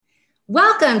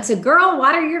Welcome to Girl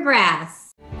Water Your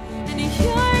Grass.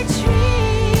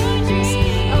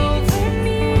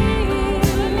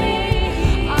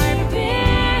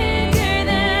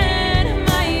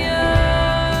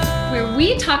 Where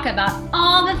we talk about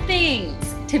all the things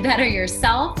to better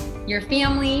yourself, your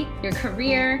family, your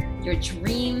career, your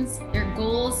dreams, your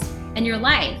goals, and your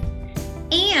life.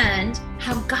 And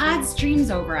how God's dreams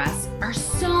over us are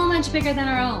so much bigger than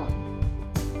our own.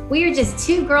 We are just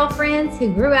two girlfriends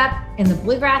who grew up in the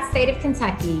bluegrass state of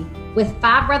Kentucky with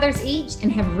 5 brothers each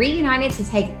and have reunited to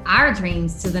take our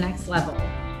dreams to the next level.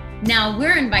 Now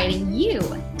we're inviting you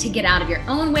to get out of your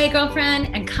own way,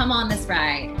 girlfriend, and come on this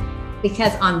ride.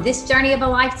 Because on this journey of a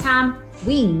lifetime,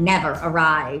 we never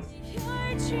arrive.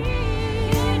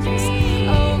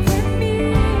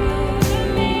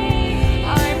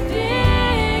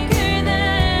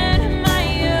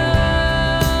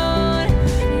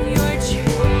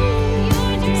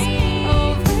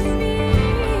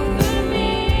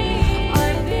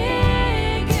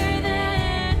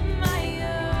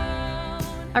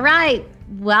 All right.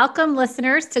 Welcome,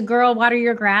 listeners, to Girl Water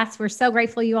Your Grass. We're so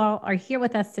grateful you all are here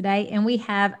with us today. And we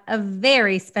have a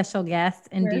very special guest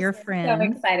and dear friend. So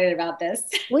excited about this.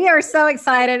 We are so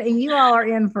excited, and you all are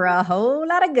in for a whole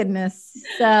lot of goodness.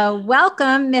 So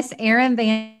welcome, Miss Erin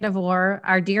Vandevoor,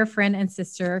 our dear friend and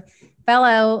sister,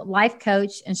 fellow life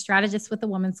coach and strategist with the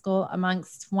Women's School,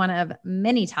 amongst one of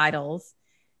many titles.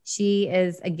 She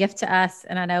is a gift to us,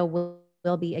 and I know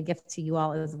will be a gift to you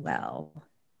all as well.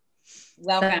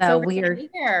 Welcome. So we are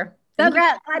here. So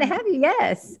glad to have you.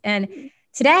 Yes. And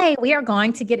today we are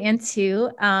going to get into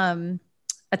a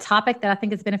topic that I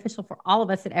think is beneficial for all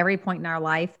of us at every point in our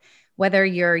life, whether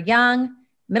you're young,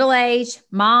 middle-aged,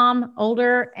 mom,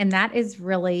 older, and that is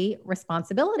really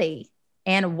responsibility.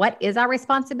 And what is our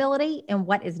responsibility and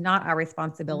what is not our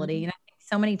responsibility? And I think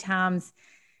so many times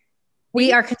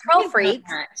we are control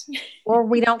freaks or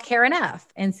we don't care enough.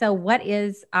 And so what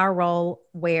is our role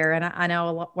where? And I know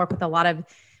I work with a lot of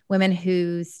women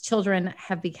whose children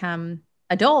have become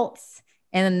adults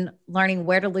and learning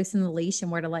where to loosen the leash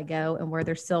and where to let go and where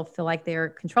they still feel like they're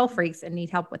control freaks and need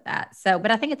help with that. So,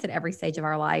 but I think it's at every stage of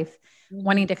our life,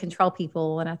 wanting to control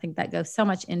people. And I think that goes so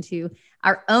much into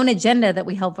our own agenda that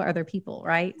we help for other people.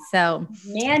 Right. So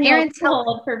Manuals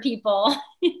for people.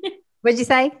 What'd you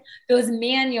say? Those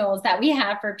manuals that we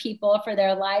have for people, for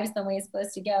their lives, the way it's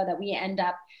supposed to go, that we end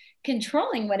up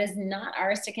controlling what is not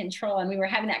ours to control. And we were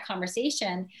having that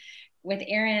conversation with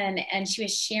Erin, and she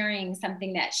was sharing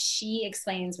something that she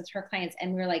explains with her clients.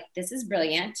 And we were like, this is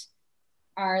brilliant.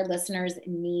 Our listeners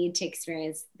need to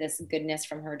experience this goodness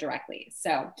from her directly.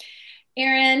 So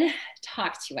Erin,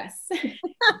 talk to us.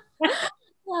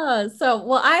 I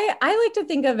like to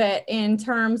think of it in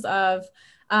terms of,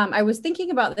 I was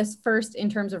thinking about this first in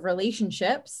terms of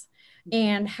relationships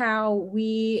and how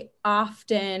we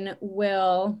often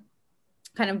will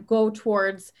kind of go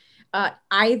towards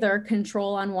either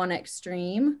control on one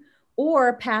extreme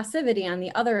or passivity on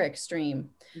the other extreme.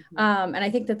 And I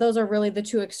think that those are really the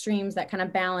two extremes that kind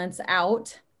of balance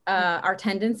out our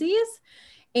tendencies.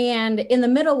 And in the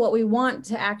middle, what we want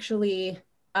to actually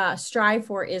strive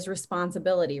for is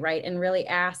responsibility, right? And really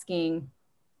asking,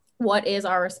 what is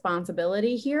our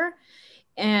responsibility here?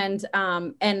 And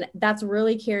that's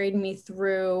really carried me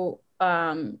through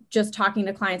just talking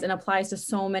to clients, and applies to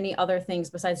so many other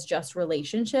things besides just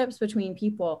relationships between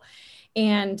people.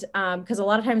 And because a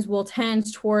lot of times we'll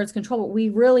tend towards control, but we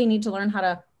really need to learn how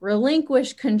to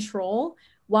relinquish control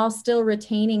while still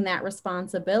retaining that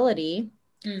responsibility.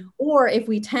 Or if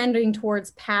we tending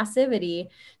towards passivity,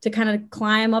 to kind of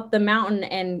climb up the mountain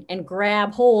and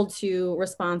grab hold to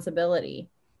responsibility.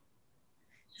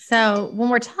 So when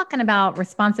we're talking about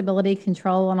responsibility,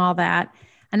 control, and all that,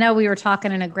 I know we were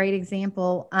talking in a great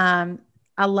example. I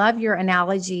love your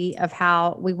analogy of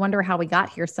how we wonder how we got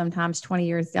here sometimes 20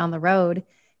 years down the road,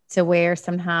 to where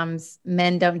sometimes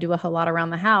men don't do a whole lot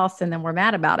around the house and then we're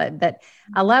mad about it. But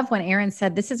I love when Erin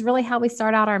said, this is really how we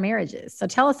start out our marriages. So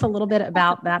tell us a little bit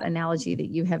about that analogy that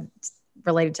you have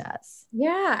related to us.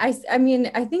 Yeah, I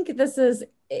mean, I think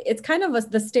it's kind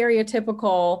of the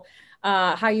stereotypical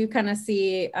how you kind of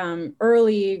see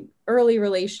early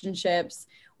relationships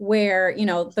where,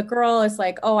 the girl is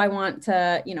like, oh, I want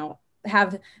to,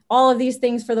 have all of these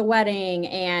things for the wedding.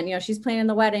 And, she's planning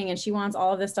the wedding and she wants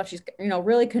all of this stuff. She's,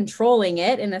 really controlling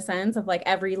it in a sense of like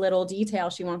every little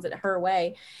detail. She wants it her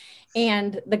way.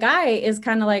 And the guy is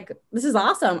kind of like, this is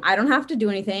awesome. I don't have to do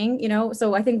anything,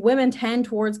 So I think women tend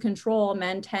towards control,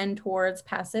 men tend towards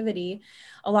passivity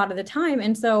a lot of the time.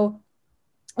 And so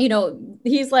you know,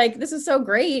 he's like, this is so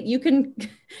great. You can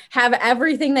have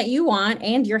everything that you want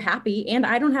and you're happy and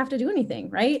I don't have to do anything.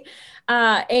 Right.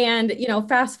 And, you know,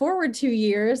 fast forward 2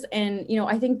 years. And, you know,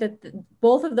 I think that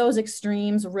both of those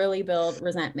extremes really build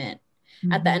resentment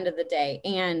at the end of the day.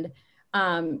 And,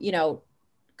 you know,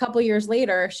 a couple years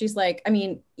later, she's like, I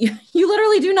mean, you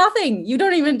literally do nothing. You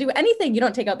don't even do anything. You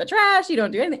don't take out the trash. You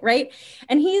don't do anything. Right.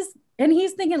 And he's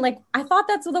thinking like, I thought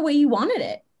that's the way you wanted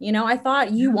it. You know, I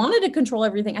thought you wanted to control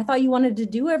everything. I thought you wanted to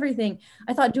do everything.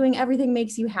 I thought doing everything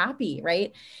makes you happy.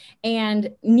 Right.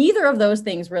 And neither of those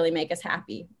things really make us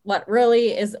happy. What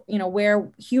really is, you know,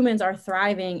 where humans are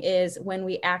thriving is when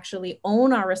we actually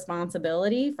own our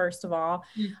responsibility, first of all,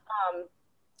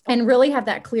 and really have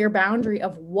that clear boundary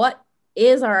of what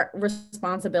is our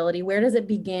responsibility, where does it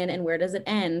begin and where does it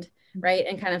end, right?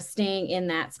 And kind of staying in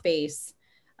that space,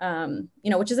 you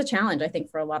know, which is a challenge, I think,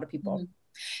 for a lot of people.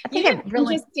 I think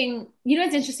interesting. You know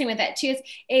what's interesting with that too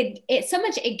is it so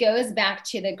much it goes back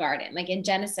to the garden, like in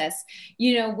Genesis,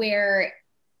 you know, where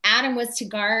Adam was to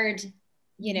guard,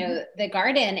 you know, the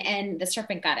garden and the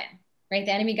serpent got in, right?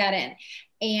 The enemy got in.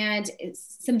 And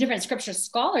some different scripture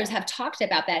scholars have talked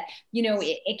about that. You know,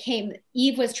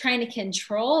 Eve was trying to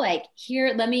control, like,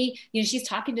 here, let me, you know, she's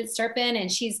talking to the serpent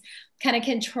and she's kind of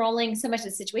controlling so much of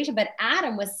the situation. But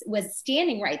Adam was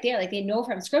standing right there. Like, they know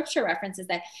from scripture references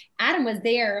that Adam was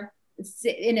there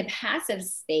in a passive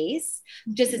space,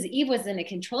 just as Eve was in a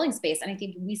controlling space. And I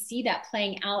think we see that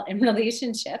playing out in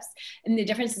relationships and the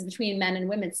differences between men and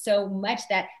women so much,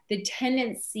 that the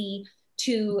tendency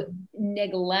to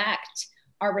neglect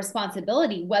our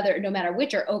responsibility, whether no matter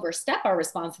which, or overstep our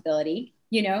responsibility,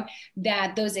 you know,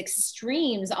 that those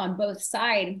extremes on both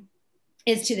sides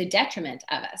is to the detriment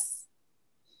of us.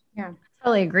 Yeah, I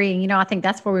totally agree. You know, I think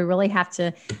that's where we really have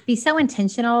to be so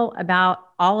intentional about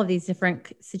all of these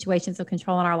different situations of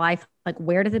control in our life. Like,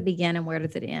 where does it begin and where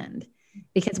does it end?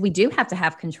 Because we do have to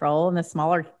have control. And the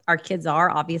smaller our kids are,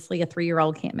 obviously a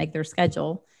 3-year-old can't make their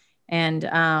schedule. And,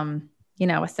 you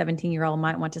know, a 17-year-old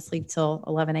might want to sleep till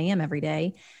 11 a.m. every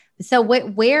day. So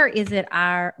where is it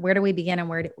where do we begin and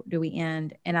where do we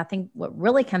end? And I think what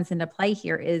really comes into play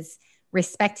here is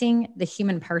respecting the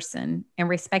human person and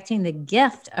respecting the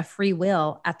gift of free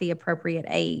will at the appropriate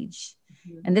age.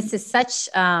 Mm-hmm. And this is such,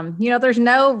 you know, there's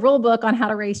no rule book on how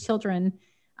to raise children,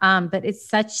 but it's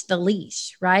such the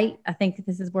leash, right? I think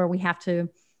this is where we have to,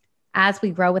 as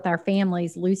we grow with our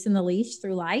families, loosen the leash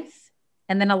through life.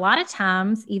 And then a lot of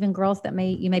times, even girls that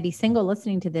you may be single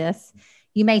listening to this,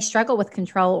 you may struggle with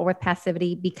control or with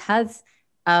passivity because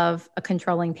of a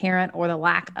controlling parent or the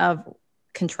lack of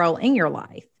control in your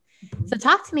life. Mm-hmm. So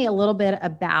talk to me a little bit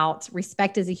about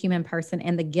respect as a human person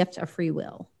and the gift of free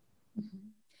will.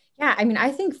 Yeah, I mean,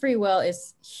 I think free will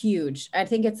is huge. I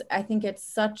think it's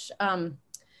such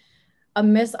a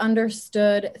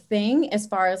misunderstood thing as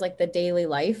far as like the daily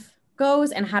life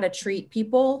goes and how to treat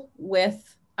people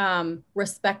with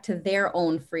respect to their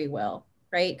own free will,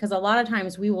 right? Because a lot of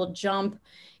times we will jump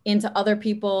into other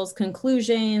people's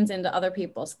conclusions, into other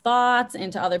people's thoughts,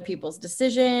 into other people's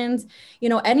decisions. You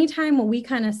know, anytime when we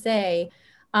kind of say,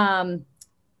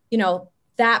 you know,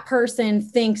 that person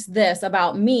thinks this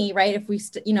about me, right? If we,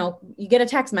 you know, you get a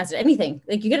text message, anything,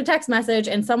 like you get a text message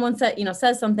and someone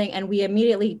says something and we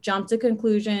immediately jump to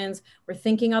conclusions. We're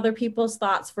thinking other people's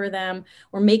thoughts for them.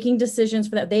 We're making decisions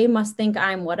for that. They must think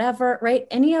I'm whatever, right?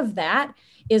 Any of that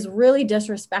is really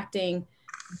disrespecting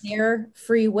their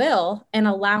free will and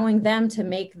allowing them to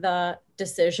make the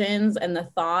decisions and the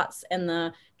thoughts and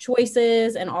the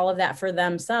choices and all of that for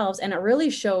themselves. And it really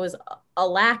shows a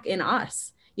lack in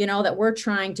us, you know, that we're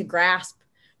trying to grasp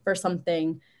for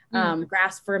something,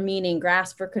 grasp for meaning,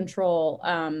 grasp for control.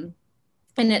 And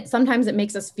sometimes it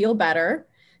makes us feel better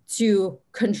to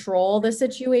control the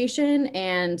situation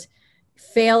and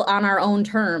fail on our own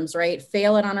terms, right?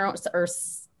 Fail it on our own, or,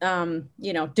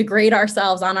 you know, degrade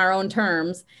ourselves on our own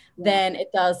terms than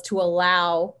it does to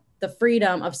allow the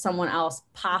freedom of someone else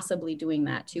possibly doing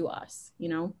that to us, you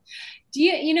know?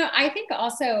 You know, I think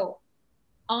also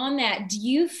on that, do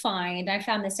you find, I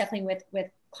found this definitely with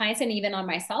clients and even on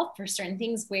myself for certain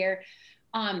things where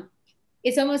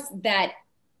it's almost that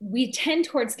we tend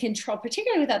towards control,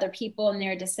 particularly with other people and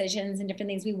their decisions and different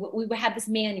things. We will have this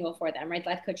manual for them, right?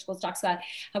 Life Coach Schools talks about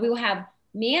how we will have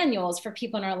manuals for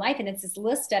people in our life. And it's this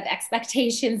list of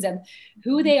expectations of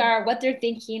who they are, what they're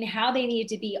thinking, how they need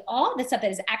to be, all the stuff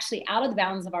that is actually out of the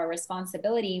bounds of our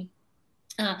responsibility.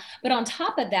 But on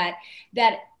top of that,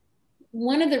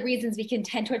 one of the reasons we can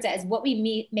tend towards that is what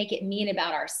we make it mean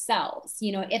about ourselves.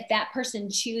 You know, if that person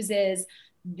chooses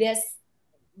this,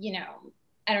 you know,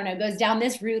 I don't know, goes down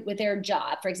this route with their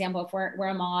job. For example, if we're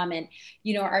a mom and,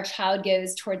 you know, our child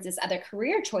goes towards this other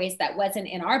career choice that wasn't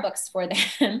in our books for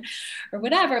them or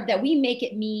whatever, that we make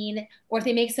it mean, or if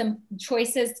they make some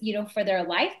choices, you know, for their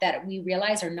life that we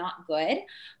realize are not good.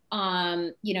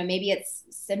 You know, maybe it's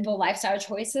sinful lifestyle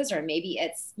choices, or maybe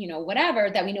it's, you know, whatever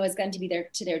that we know is going to be there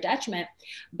to their detriment,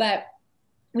 but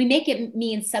we make it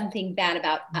mean something bad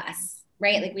about us,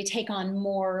 right? Like we take on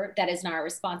more that is not our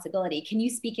responsibility. Can you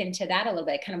speak into that a little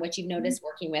bit, kind of what you've noticed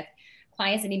working with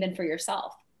clients and even for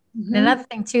yourself? Mm-hmm. Another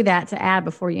thing to that, to add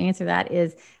before you answer that,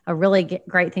 is a really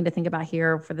great thing to think about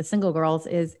here for the single girls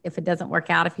is if it doesn't work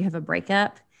out, if you have a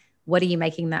breakup, what are you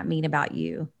making that mean about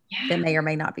you? That may or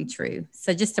may not be true.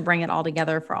 So just to bring it all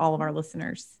together for all of our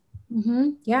listeners.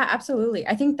 Mm-hmm. Yeah, absolutely.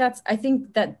 I think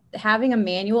that having a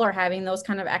manual or having those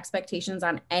kind of expectations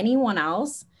on anyone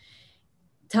else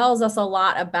tells us a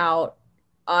lot about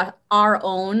our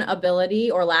own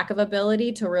ability or lack of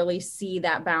ability to really see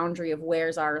that boundary of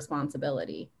where's our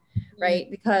responsibility, right?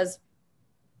 Because,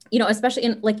 you know, especially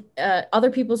in like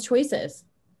other people's choices,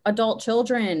 adult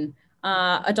children,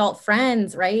 adult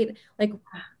friends, right? Like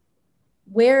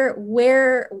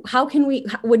how can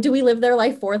do we live their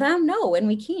life for them? No, and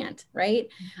we can't, right?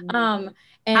 And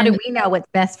how do we know what's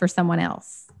best for someone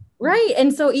else? Right.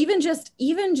 And so even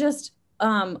just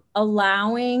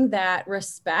allowing that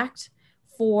respect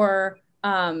for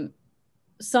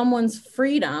someone's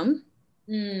freedom,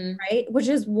 right? Which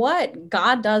is what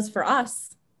God does for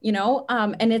us, you know,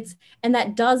 and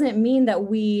that doesn't mean that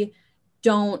we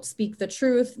don't speak the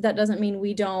truth. That doesn't mean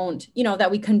we don't, you know,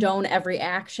 that we condone every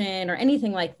action or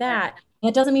anything like that.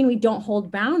 It doesn't mean we don't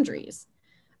hold boundaries.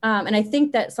 And I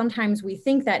think that sometimes we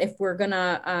think that if we're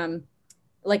gonna,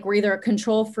 like we're either a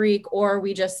control freak or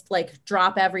we just like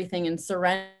drop everything and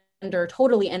surrender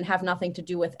totally and have nothing to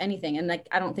do with anything. And like,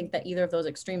 I don't think that either of those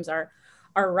extremes are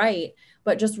right,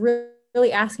 but just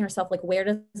really asking ourselves, like, where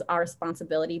does our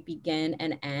responsibility begin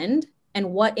and end?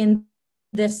 And what in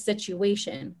this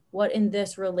situation, what in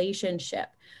this relationship,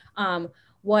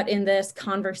 what in this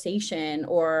conversation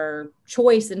or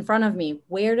choice in front of me,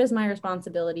 where does my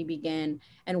responsibility begin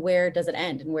and where does it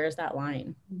end? And where's that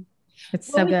line? It's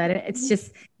so good. It's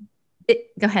just,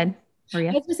 go ahead, Maria.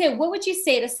 I was going to say, what would you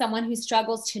say to someone who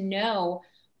struggles to know,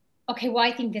 okay, well,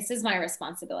 I think this is my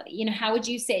responsibility. You know, how would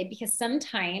you say, because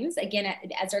sometimes, again,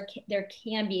 as there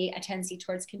can be a tendency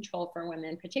towards control for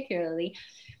women, particularly,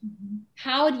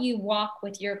 how do you walk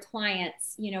with your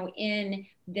clients, you know, in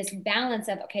this balance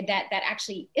of, okay, that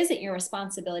actually isn't your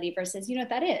responsibility versus, you know,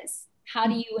 that is. How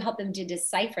do you help them to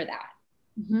decipher that?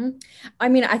 Mm-hmm. I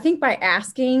mean, I think by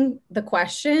asking the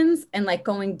questions and like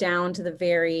going down to the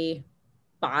very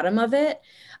bottom of it.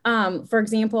 For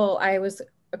example, I was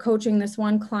coaching this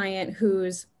one client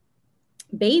whose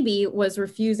baby was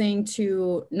refusing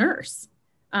to nurse.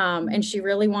 And she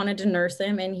really wanted to nurse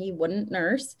him and he wouldn't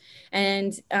nurse.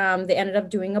 And they ended up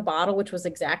doing a bottle, which was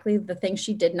exactly the thing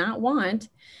she did not want.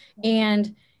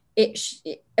 And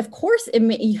of course,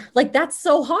 like, that's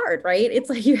so hard, right? It's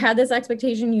like you had this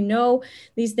expectation, you know,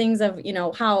 these things of, you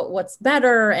know, what's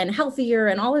better and healthier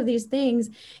and all of these things.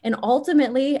 And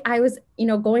ultimately I was, you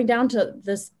know, going down to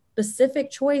the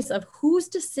specific choice of whose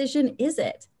decision is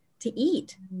it to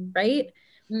eat, right?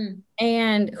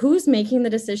 And who's making the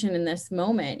decision in this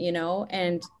moment, you know?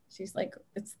 And she's like,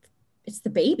 it's the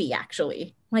baby,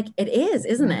 actually. Like, it is,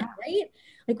 isn't it? Right?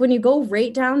 Like, when you go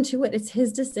right down to it, it's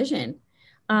his decision,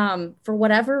 for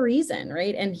whatever reason,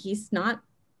 right? And he's not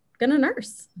gonna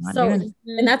nurse.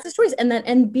 And that's his choice.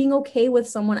 And being okay with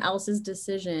someone else's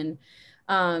decision,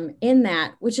 in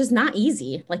that, which is not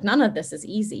easy. Like, none of this is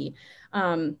easy.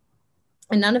 And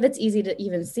none of it's easy to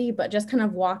even see, but just kind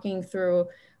of walking through,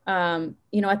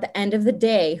 you know, at the end of the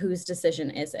day, whose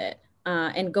decision is it?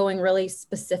 And going really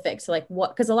specific to like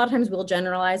because a lot of times we'll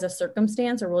generalize a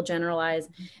circumstance or we'll generalize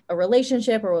a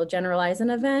relationship or we'll generalize an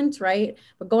event, right?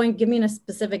 But give me a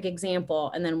specific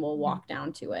example and then we'll walk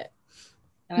down to it.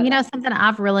 You know, something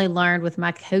I've really learned with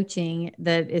my coaching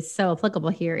that is so applicable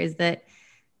here is that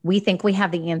we think we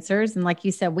have the answers. And like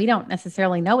you said, we don't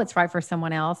necessarily know what's right for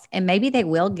someone else. And maybe they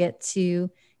will get to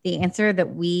the answer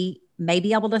that we may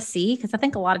be able to see. Because I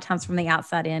think a lot of times from the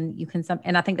outside in,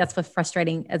 and I think that's what's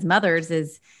frustrating as mothers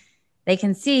is they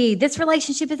can see this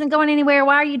relationship isn't going anywhere.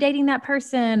 Why are you dating that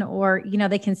person? Or, you know,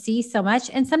 they can see so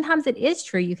much. And sometimes it is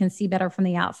true. You can see better from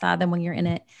the outside than when you're in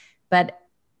it. But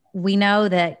we know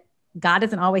that God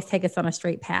doesn't always take us on a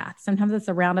straight path. Sometimes it's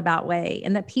a roundabout way,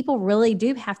 and that people really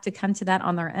do have to come to that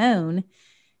on their own.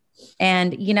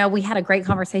 And, you know, we had a great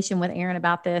conversation with Aaron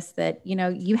about this, that, you know,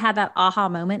 you have that aha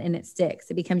moment and it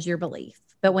sticks. It becomes your belief.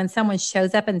 But when someone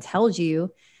shows up and tells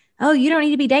you, Oh, you don't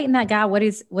need to be dating that guy. What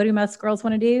do most girls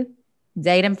want to do?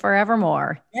 Date him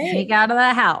forevermore. Right. Sneak out of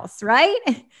the house, right?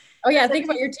 Oh yeah, think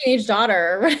about your teenage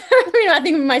daughter. I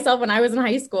think of myself when I was in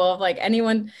high school, of like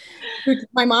anyone who,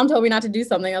 my mom told me not to do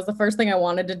something. That was the first thing I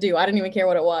wanted to do. I didn't even care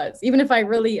what it was, even if I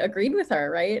really agreed with her.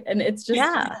 Right. And it's just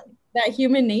that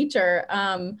human nature.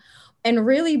 And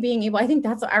really being able, I think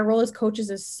that's our role as coaches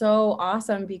is so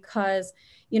awesome because,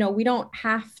 we don't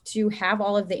have to have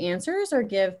all of the answers or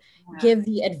give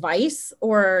the advice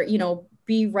or,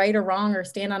 be right or wrong or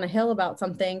stand on a hill about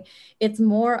something. It's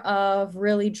more of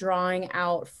really drawing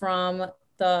out from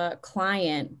the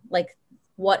client, like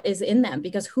what is in them,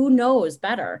 because who knows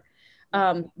better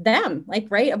them, like,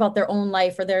 right, about their own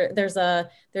life, or there's a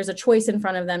choice in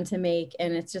front of them to make.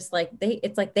 And it's just like they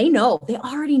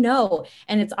already know.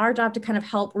 And it's our job to kind of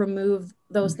help remove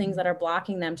those things that are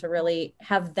blocking them, to really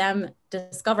have them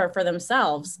discover for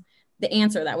themselves the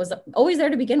answer that was always there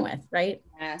to begin with, right?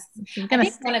 Yes. You're going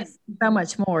to stick so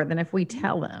much more than if we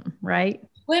tell them, right?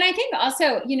 Well, and I think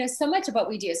also, so much of what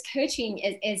we do as coaching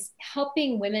is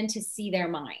helping women to see their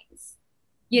minds.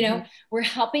 We're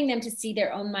helping them to see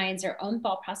their own minds, their own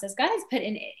thought process. God has put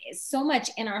in so much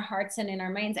in our hearts and in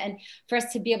our minds. And for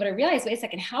us to be able to realize, wait a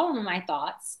second, how are my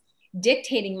thoughts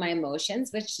dictating my emotions,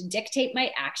 which dictate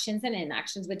my actions, and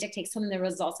inactions, which dictate some of the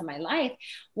results of my life?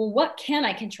 Well, what can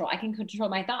I control? I can control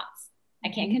my thoughts. I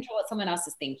can't control what someone else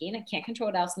is thinking. I can't control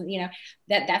what else,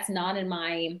 that's not in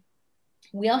my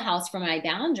wheelhouse for my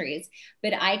boundaries,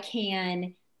 but I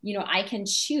can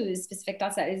choose specific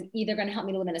thoughts that is either going to help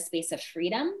me to live in a space of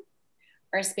freedom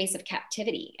or a space of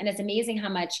captivity. And it's amazing how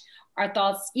much our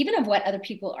thoughts, even of what other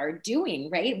people are doing,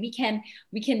 right? We can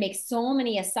make so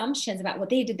many assumptions about, well,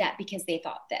 they did that because they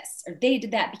thought this, or they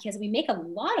did that because we make a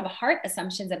lot of heart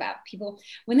assumptions about people,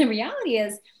 when the reality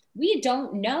is we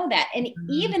don't know that. And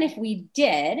even if we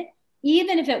did,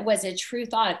 even if it was a true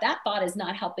thought, if that thought is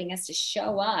not helping us to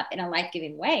show up in a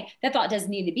life-giving way, that thought doesn't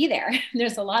need to be there.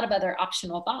 There's a lot of other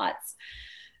optional thoughts,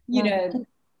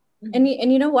 And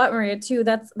you know what, Maria, too,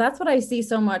 that's what I see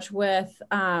so much with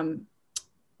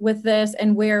this,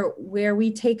 and where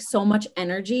we take so much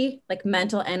energy, like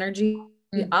mental energy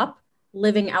up,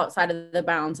 living outside of the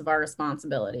bounds of our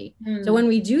responsibility. So when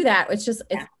we do that, it's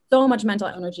so much mental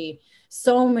energy,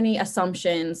 so many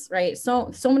assumptions, right?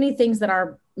 So many things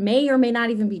that may or may not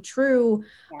even be true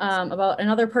about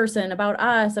another person, about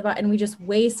us, and we just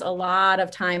waste a lot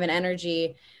of time and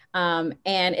energy. And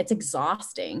it's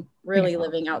exhausting, really,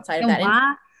 living outside of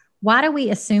that. Why do we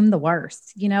assume the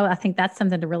worst? I think that's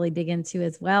something to really dig into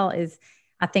as well. Is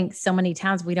I think so many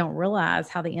times we don't realize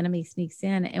how the enemy sneaks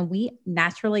in, and we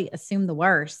naturally assume the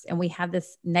worst, and we have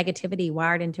this negativity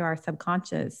wired into our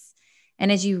subconscious.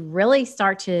 And as you really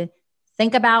start to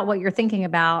think about what you're thinking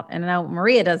about, and I know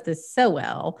Maria does this so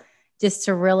well, just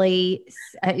to really,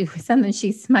 something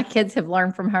my kids have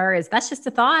learned from her is, that's just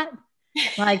a thought.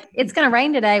 Like, it's going to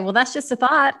rain today. Well, that's just a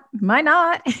thought. Might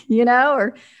not,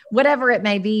 or whatever it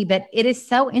may be. But it is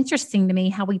so interesting to me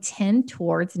how we tend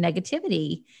towards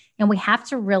negativity, and we have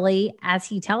to really, as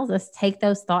he tells us, take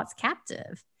those thoughts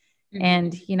captive.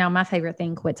 And, my favorite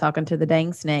thing, quit talking to the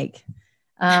dang snake.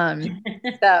 So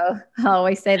I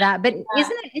always say that, but isn't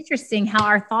it interesting how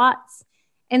our thoughts,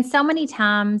 and so many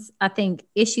times I think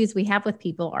issues we have with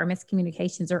people are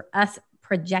miscommunications, or us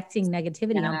projecting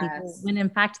negativity on people, when in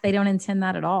fact they don't intend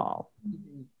that at all.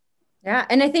 Yeah.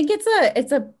 And I think it's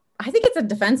a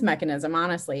defense mechanism,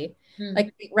 honestly.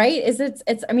 Like, right.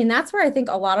 I mean, that's where I think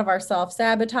a lot of our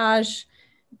self-sabotage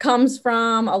comes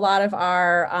from. A lot of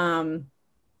our,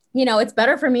 it's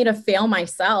better for me to fail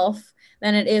myself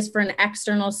than it is for an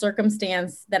external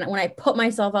circumstance. Then when I put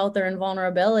myself out there in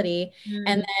vulnerability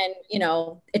and then,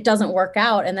 it doesn't work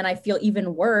out, and then I feel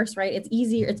even worse, right?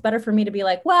 It's better for me to be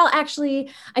like, well,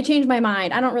 actually I changed my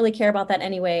mind. I don't really care about that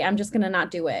anyway. I'm just going to not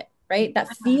do it. Right.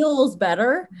 That feels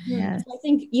better. Yes. So I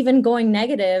think even going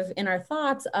negative in our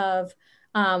thoughts of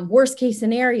worst case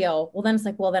scenario, well, then it's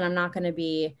like, well, then I'm not going to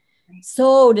be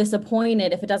so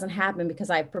disappointed if it doesn't happen because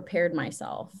I prepared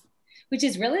myself. Which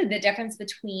is really the difference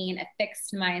between a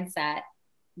fixed mindset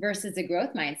versus a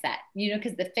growth mindset,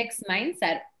 because the fixed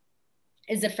mindset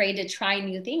is afraid to try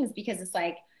new things because it's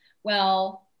like,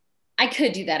 well, I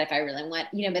could do that if I really want,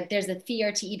 but there's a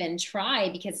fear to even try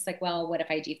because it's like, well, what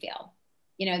if I do fail?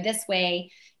 This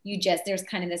way there's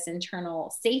kind of this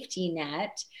internal safety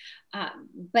net,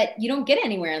 but you don't get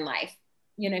anywhere in life,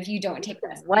 if you don't take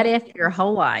risks. What if your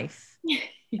whole life?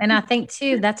 And I think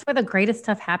too, that's where the greatest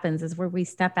stuff happens, is where we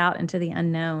step out into the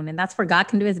unknown. And that's where God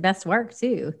can do his best work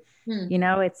too.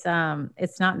 It's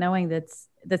not knowing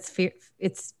that's fear.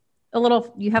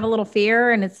 You have a little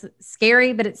fear, and it's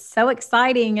scary, but it's so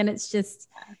exciting. And it's just,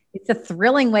 It's a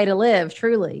thrilling way to live,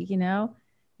 truly, you know.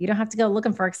 You don't have to go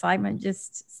looking for excitement.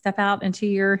 Just step out into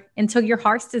your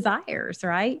heart's desires,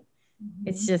 right?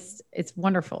 It's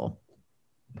wonderful.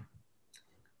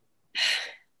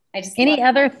 Any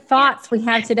other thoughts we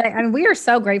have today? I mean, we are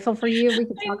so grateful for you. We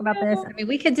could talk about this. I mean,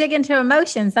 we could dig into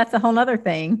emotions. That's a whole other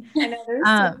thing. I know there's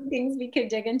so many things we could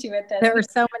dig into with this. There are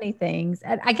so many things.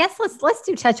 And I guess let's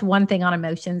touch one thing on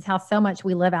emotions, how so much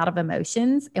we live out of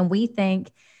emotions. And we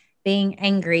think being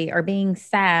angry or being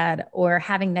sad or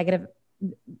having negative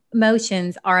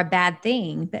emotions are a bad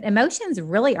thing, but emotions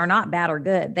really are not bad or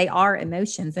good. They are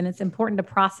emotions, and it's important to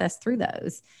process through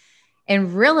those.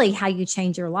 And really how you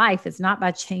change your life is not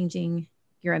by changing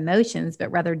your emotions,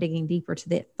 but rather digging deeper to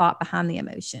the thought behind the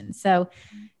emotion. So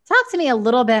talk to me a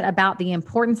little bit about the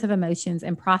importance of emotions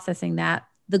and processing that,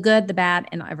 the good, the bad,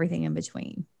 and everything in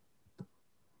between.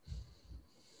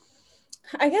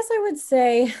 I guess I would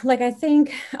say, like, I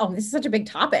think, this is such a big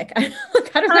topic. I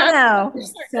don't know.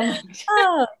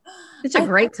 It's a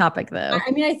great topic, though.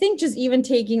 I mean, I think just even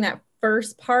taking that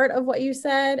first part of what you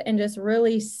said and just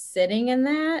really sitting in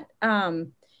that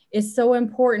is so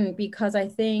important, because I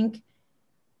think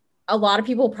a lot of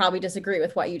people probably disagree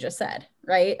with what you just said,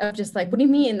 right? Of just like, what do you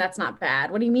mean that's not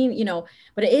bad? What do you mean, you know,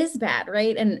 but it is bad,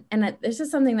 right? And this is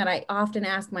something that I often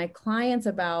ask my clients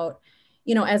about,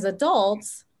 you know, as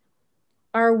adults.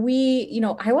 Are we, you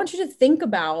know, I want you to think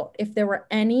about if there were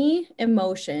any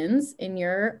emotions in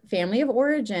your family of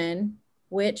origin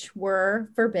which were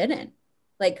forbidden,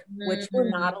 like which were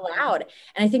not allowed.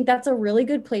 And I think that's a really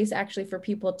good place actually for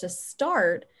people to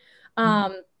start.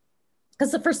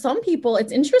 Because for some people,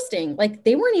 it's interesting. Like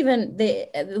they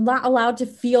not allowed to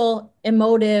feel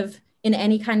emotive in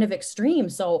any kind of extreme.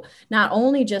 So not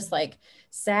only just like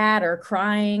sad or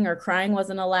crying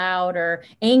wasn't allowed, or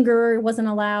anger wasn't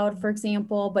allowed, for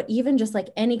example, but even just like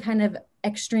any kind of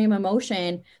extreme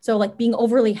emotion. So like being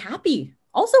overly happy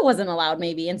also wasn't allowed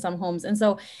maybe in some homes. And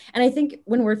I think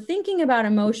when we're thinking about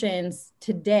emotions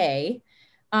today,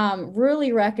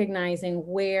 really recognizing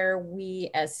where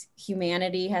we as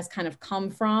humanity has kind of come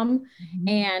from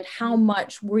and how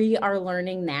much we are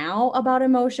learning now about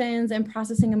emotions and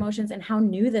processing emotions and how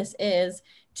new this is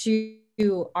to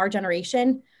our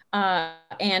generation.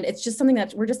 And it's just something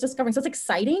that we're just discovering. So it's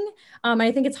exciting.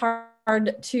 I think it's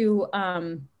hard to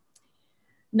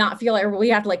not feel like we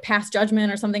have to like pass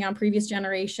judgment or something on previous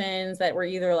generations that were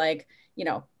either like, you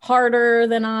know, harder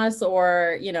than us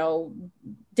or, you know,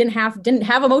 didn't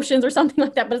have emotions or something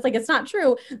like that. But it's like, it's not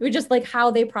true. We just like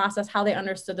how they process, how they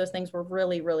understood those things were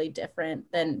really, really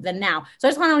different than now. So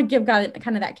I just want to give God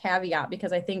kind of that caveat,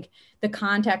 because I think the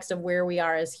context of where we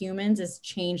are as humans has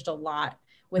changed a lot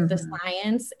with the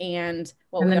science and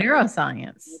the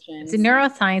neuroscience. So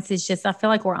neuroscience is just, I feel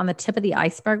like we're on the tip of the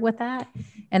iceberg with that.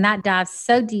 And that dives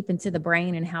so deep into the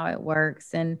brain and how it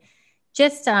works. And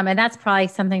just, and that's probably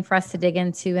something for us to dig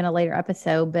into in a later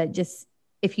episode, but just,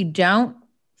 if you don't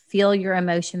feel your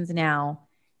emotions now,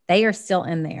 they are still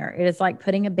in there. It is like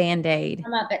putting a Band-Aid.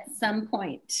 Come up at some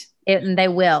point. And they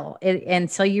will.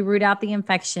 Until you root out the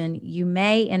infection, you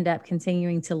may end up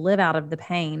continuing to live out of the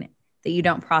pain that you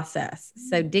don't process.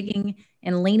 So digging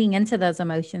and leaning into those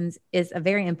emotions is a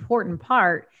very important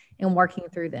part in working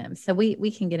through them. So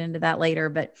we can get into that later,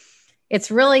 but it's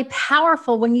really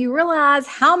powerful when you realize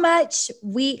how much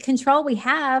control we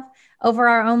have over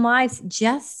our own lives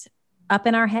just up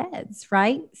in our heads,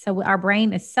 right? So our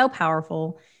brain is so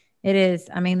powerful. It is,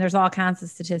 I mean, there's all kinds of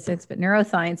statistics, but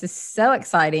neuroscience is so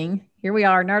exciting. Here we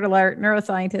are, nerd alert,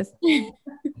 neuroscientist.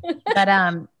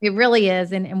 But it really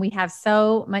is. And we have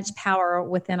so much power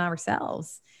within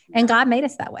ourselves. And God made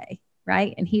us that way,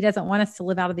 right? And he doesn't want us to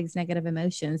live out of these negative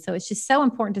emotions. So it's just so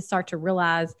important to start to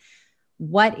realize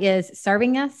what is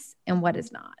serving us and what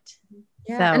is not.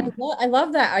 Yeah, so. And I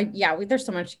love that. There's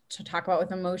so much to talk about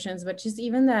with emotions, but just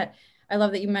even that, I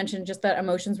love that you mentioned just that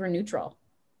emotions were neutral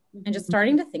and just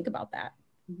starting to think about that,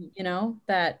 you know,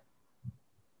 that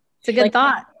it's a good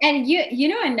thought. And you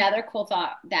know, another cool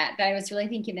thought that I was really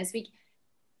thinking this week,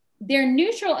 they're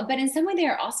neutral, but in some way they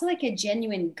are also like a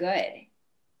genuine good,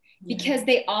 because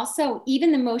they also,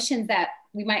 even the emotions that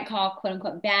we might call quote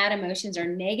unquote bad emotions or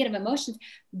negative emotions,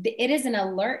 it is an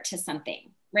alert to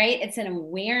something, right? It's an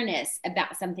awareness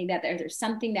about something, that there's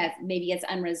something that maybe it's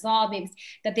unresolved, maybe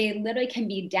that they literally can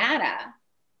be data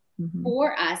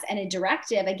for us and a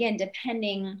directive, again,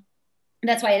 depending.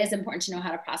 That's why it is important to know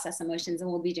how to process emotions.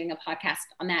 And we'll be doing a podcast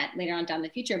on that later on down the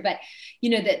future. But, you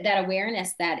know, that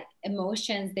awareness that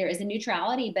emotions, there is a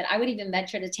neutrality, but I would even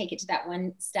venture to take it to that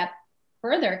one step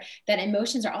further, that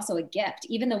emotions are also a gift,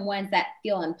 even the ones that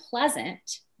feel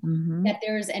unpleasant, that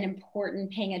there's an important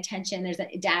paying attention. There's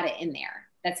a data in there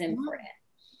that's important.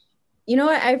 You know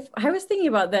what? I was thinking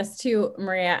about this too,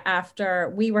 Maria,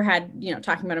 after we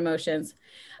talking about emotions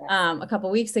a couple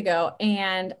of weeks ago.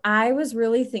 And I was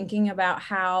really thinking about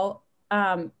how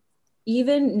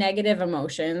even negative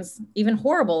emotions, even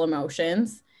horrible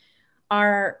emotions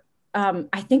are,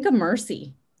 I think, a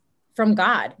mercy from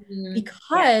God,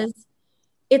 because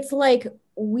it's like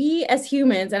we as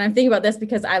humans, and I'm thinking about this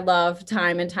because I love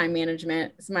time and time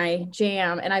management. It's my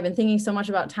jam. And I've been thinking so much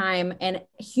about time and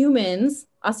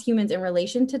us humans in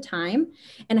relation to time,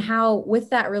 and how with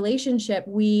that relationship,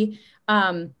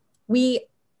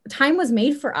 time was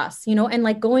made for us, and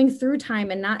like going through time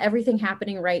and not everything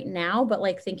happening right now, but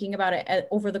like thinking about it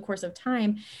over the course of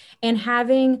time and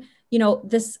having,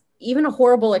 this, even a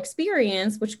horrible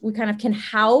experience, which we kind of can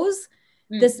house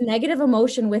this negative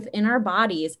emotion within our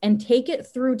bodies and take it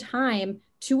through time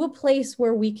to a place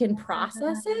where we can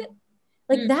process it.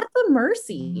 Like that's a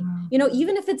mercy,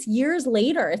 even if it's years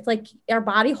later, it's like our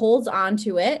body holds on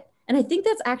to it. And I think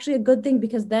that's actually a good thing,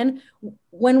 because then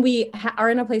when we are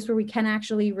in a place where we can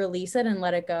actually release it and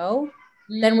let it go,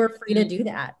 then we're free to do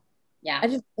that. Yeah. I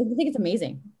think it's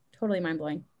amazing. Totally mind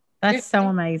blowing. That's so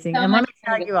amazing. And let me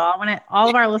tell you all, I want all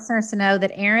of our listeners to know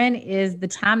that Erin is the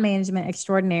time management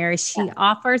extraordinary. She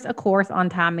offers a course on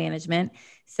time management.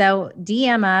 So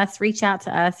DM us, reach out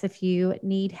to us if you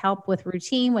need help with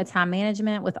routine, with time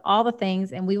management, with all the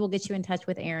things, and we will get you in touch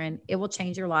with Erin. It will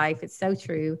change your life. It's so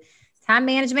true. Time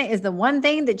management is the one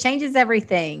thing that changes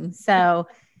everything. So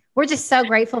we're just so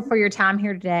grateful for your time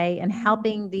here today and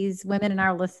helping these women and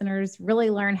our listeners really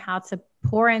learn how to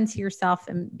pour into yourself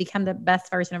and become the best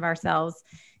version of ourselves.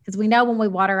 Because we know when we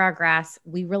water our grass,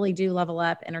 we really do level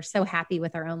up and are so happy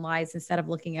with our own lives instead of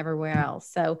looking everywhere else.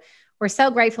 So we're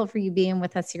so grateful for you being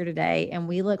with us here today, and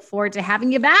we look forward to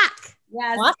having you back.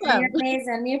 Yes, awesome. You're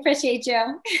amazing. We appreciate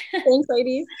you. Thanks,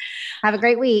 ladies. Have a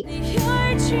great week.